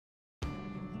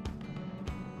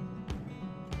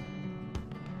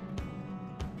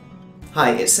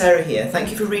Hi, it's Sarah here.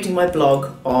 Thank you for reading my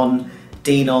blog on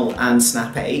Deanol and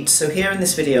SNAP-8. So here in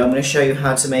this video I'm going to show you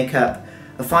how to make up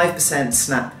a 5%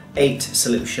 SNAP-8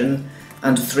 solution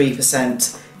and a 3%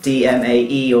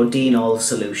 DMAE or Deanol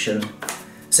solution.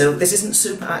 So this isn't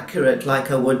super accurate like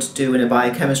I would do in a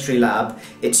biochemistry lab.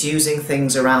 It's using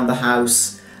things around the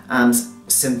house and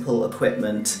simple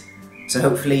equipment. So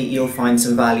hopefully you'll find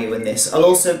some value in this. I'll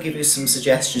also give you some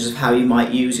suggestions of how you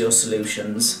might use your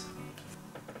solutions.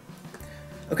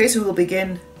 Okay, so we'll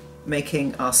begin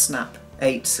making our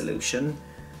SNAP-8 solution.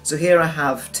 So here I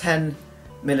have 10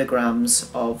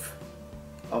 milligrams of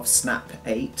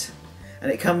SNAP-8 and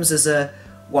it comes as a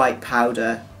white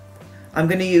powder. I'm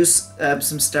going to use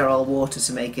some sterile water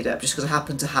to make it up just because I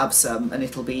happen to have some and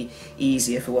it'll be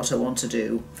easier for what I want to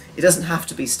do. It doesn't have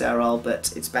to be sterile,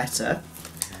 but it's better.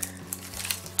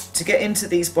 To get into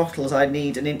these bottles I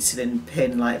need an insulin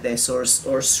pin like this or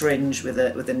a syringe with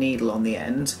a needle on the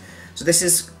end. So this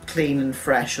is clean and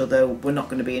fresh, although we're not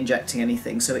going to be injecting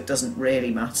anything, so it doesn't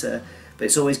really matter, but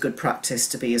it's always good practice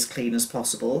to be as clean as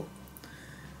possible.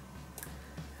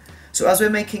 So as we're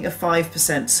making a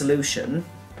 5% solution,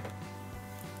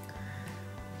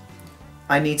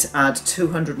 I need to add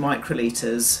 200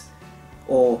 microlitres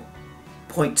or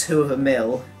 0.2 of a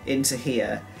mil into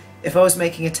here. If I was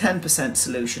making a 10%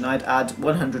 solution, I'd add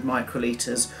 100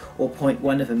 microlitres or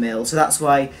 0.1 of a mil. So that's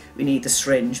why we need the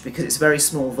syringe, because it's very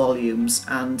small volumes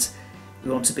and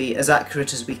we want to be as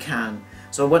accurate as we can.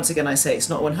 So once again I say it's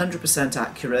not 100%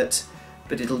 accurate,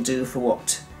 but it'll do for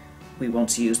what we want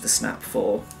to use the SNAP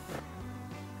for.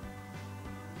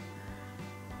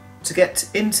 To get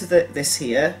into this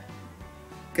here,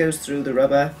 goes through the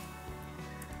rubber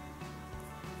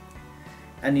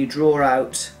and you draw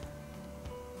out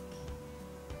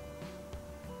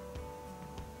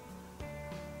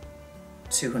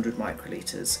 .200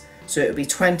 microlitres. So it would be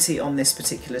 20 on this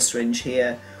particular syringe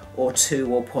here, or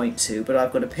 2 or 0.2, but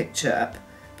I've got a picture up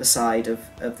the side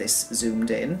of this zoomed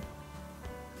in.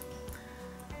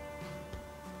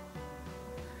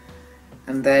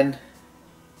 And then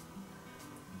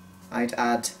I'd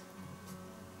add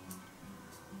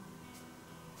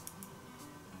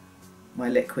my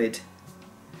liquid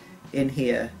in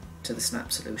here to the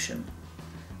SNAP solution.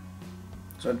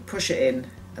 So I'd push it in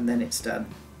and then it's done.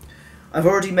 I've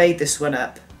already made this one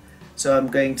up, so I'm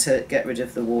going to get rid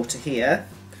of the water here.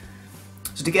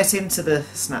 So to get into the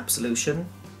SNAP solution,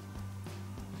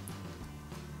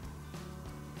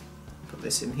 put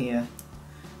this in here,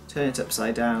 turn it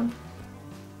upside down,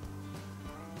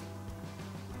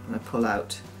 and I pull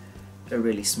out a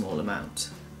really small amount.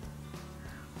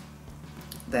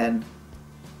 Then,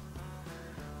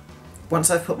 once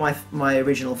I've put my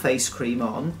original face cream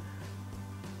on,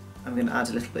 I'm going to add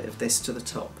a little bit of this to the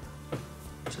top.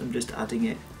 So I'm just adding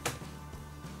it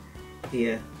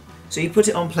here. So you put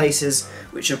it on places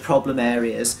which are problem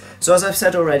areas. So as I've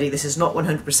said already, this is not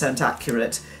 100%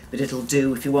 accurate, but it'll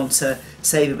do if you want to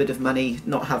save a bit of money,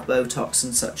 not have Botox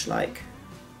and such like.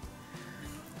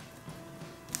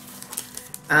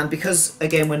 And because,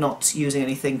 again, we're not using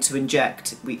anything to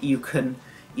inject, you can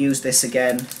use this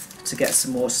again to get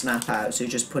some more SNAP out. So you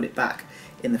just put it back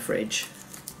in the fridge.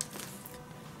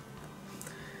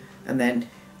 And then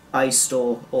I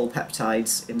store all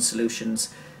peptides in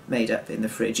solutions made up in the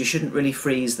fridge. You shouldn't really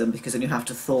freeze them because then you have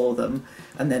to thaw them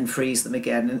and then freeze them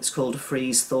again, and it's called a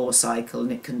freeze-thaw cycle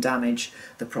and it can damage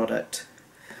the product.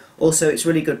 Also, it's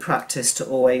really good practice to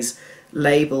always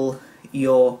label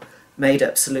your made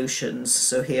up solutions.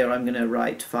 So here I'm going to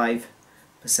write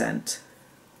 5%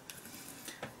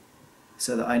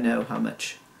 so that I know how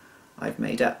much I've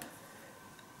made up.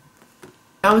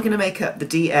 Now we're going to make up the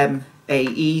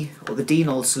DMAE or the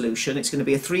Deanol solution. It's going to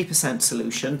be a 3%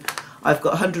 solution. I've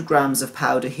got 100 grams of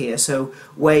powder here, so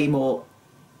way more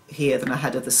here than I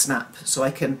had of the SNAP, so I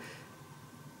can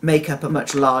make up a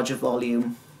much larger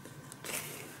volume.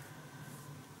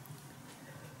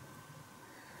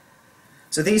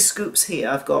 So these scoops here,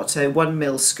 I've got a 1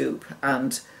 ml scoop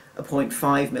and a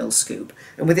 0.5 ml scoop,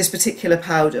 and with this particular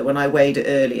powder, when I weighed it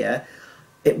earlier,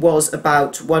 it was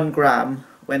about 1 gram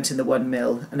went in the 1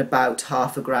 ml and about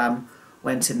half a gram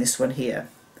went in this one here.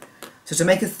 So to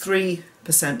make a 3%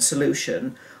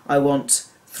 solution, I want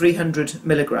 300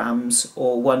 milligrams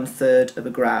or 1/3 of a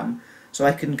gram. So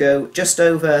I can go just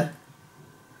over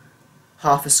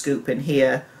half a scoop in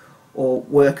here or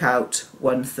work out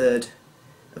 1/3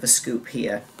 of a scoop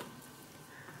here.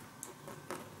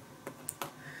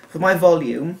 For my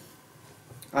volume,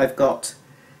 I've got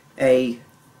a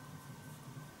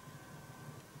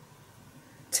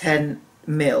 10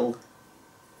 ml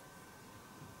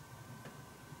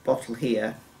bottle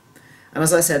here, and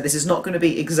as I said, this is not going to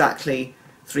be exactly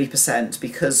 3%,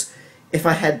 because if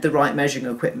I had the right measuring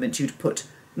equipment, you'd put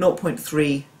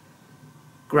 0.3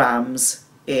 grams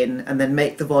in and then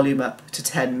make the volume up to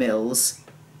 10 mils,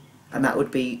 and that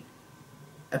would be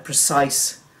a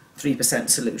precise 3%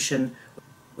 solution.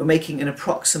 We're making an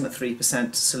approximate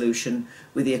 3% solution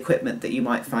with the equipment that you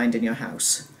might find in your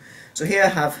house. So here I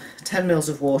have 10 mils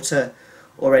of water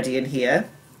already in here.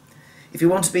 If you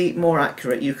want to be more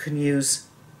accurate, you can use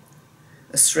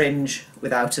a syringe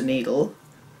without a needle.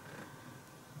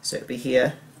 So it'll be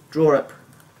here, draw up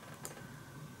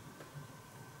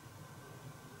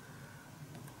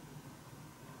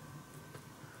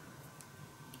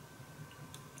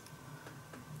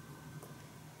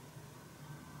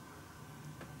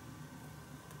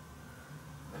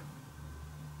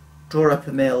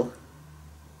a mil,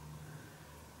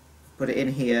 put it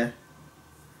in here,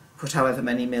 put however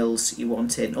many mils you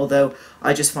want in, although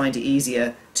I just find it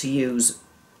easier to use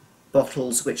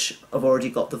bottles which have already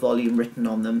got the volume written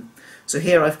on them. So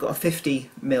here I've got a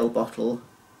 50 ml bottle,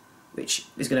 which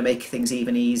is going to make things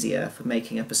even easier for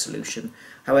making up a solution.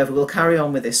 However, we'll carry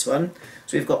on with this one.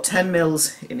 So we've got 10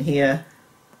 mils in here,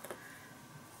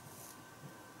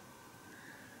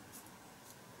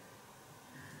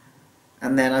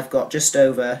 and then I've got just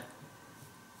over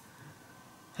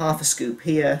half a scoop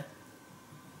here,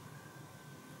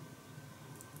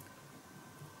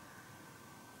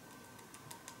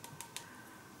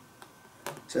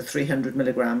 so 300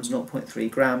 milligrams,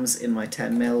 0.3 grams in my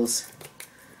 10 mils.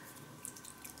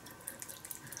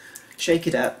 Shake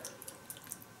it up,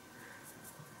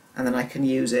 and then I can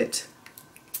use it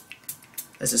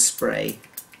as a spray.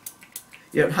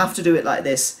 You don't have to do it like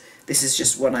this, this is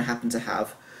just one I happen to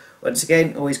have. Once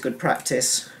again, always good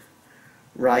practice,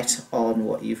 write on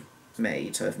what you've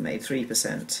made. So I've made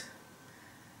 3%.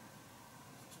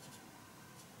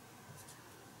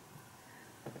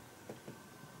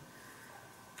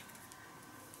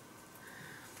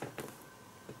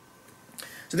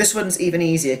 So this one's even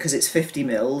easier because it's 50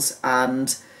 mils,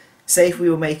 and say if we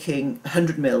were making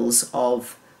 100 mils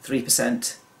of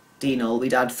 3% Deanol,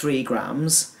 we'd add 3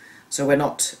 grams. So we're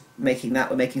not making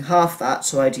that, we're making half that,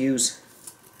 so I'd use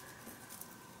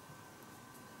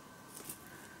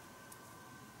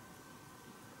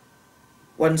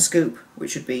 1 scoop,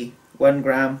 which would be 1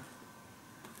 gram,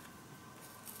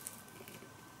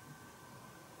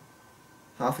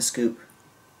 half a scoop,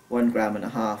 1.5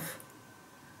 grams,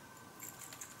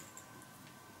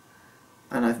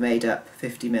 and I've made up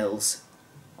 50 mils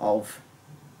of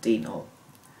Deanol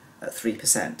at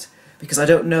 3%. Because I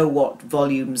don't know what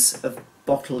volumes of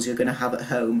bottles you're going to have at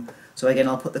home, so again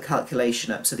I'll put the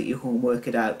calculation up so that you can work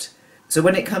it out. So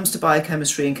when it comes to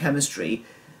biochemistry and chemistry,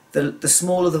 the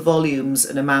smaller the volumes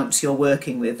and amounts you're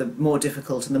working with, the more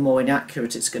difficult and the more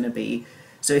inaccurate it's going to be.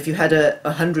 So if you had a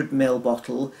 100 ml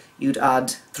bottle, you'd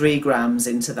add 3 grams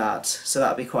into that, so that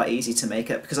would be quite easy to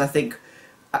make up, because I think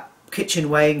kitchen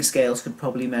weighing scales could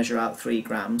probably measure out 3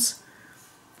 grams.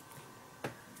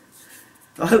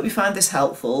 I hope you find this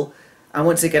helpful, and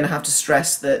once again I have to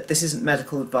stress that this isn't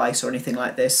medical advice or anything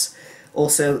like this.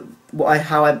 Also,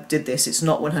 how I did this, it's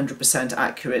not 100%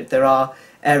 accurate, there are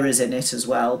errors in it as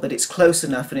well, but it's close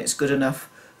enough and it's good enough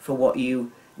for what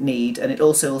you need, and it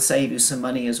also will save you some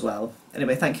money as well.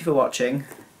 Anyway, thank you for watching.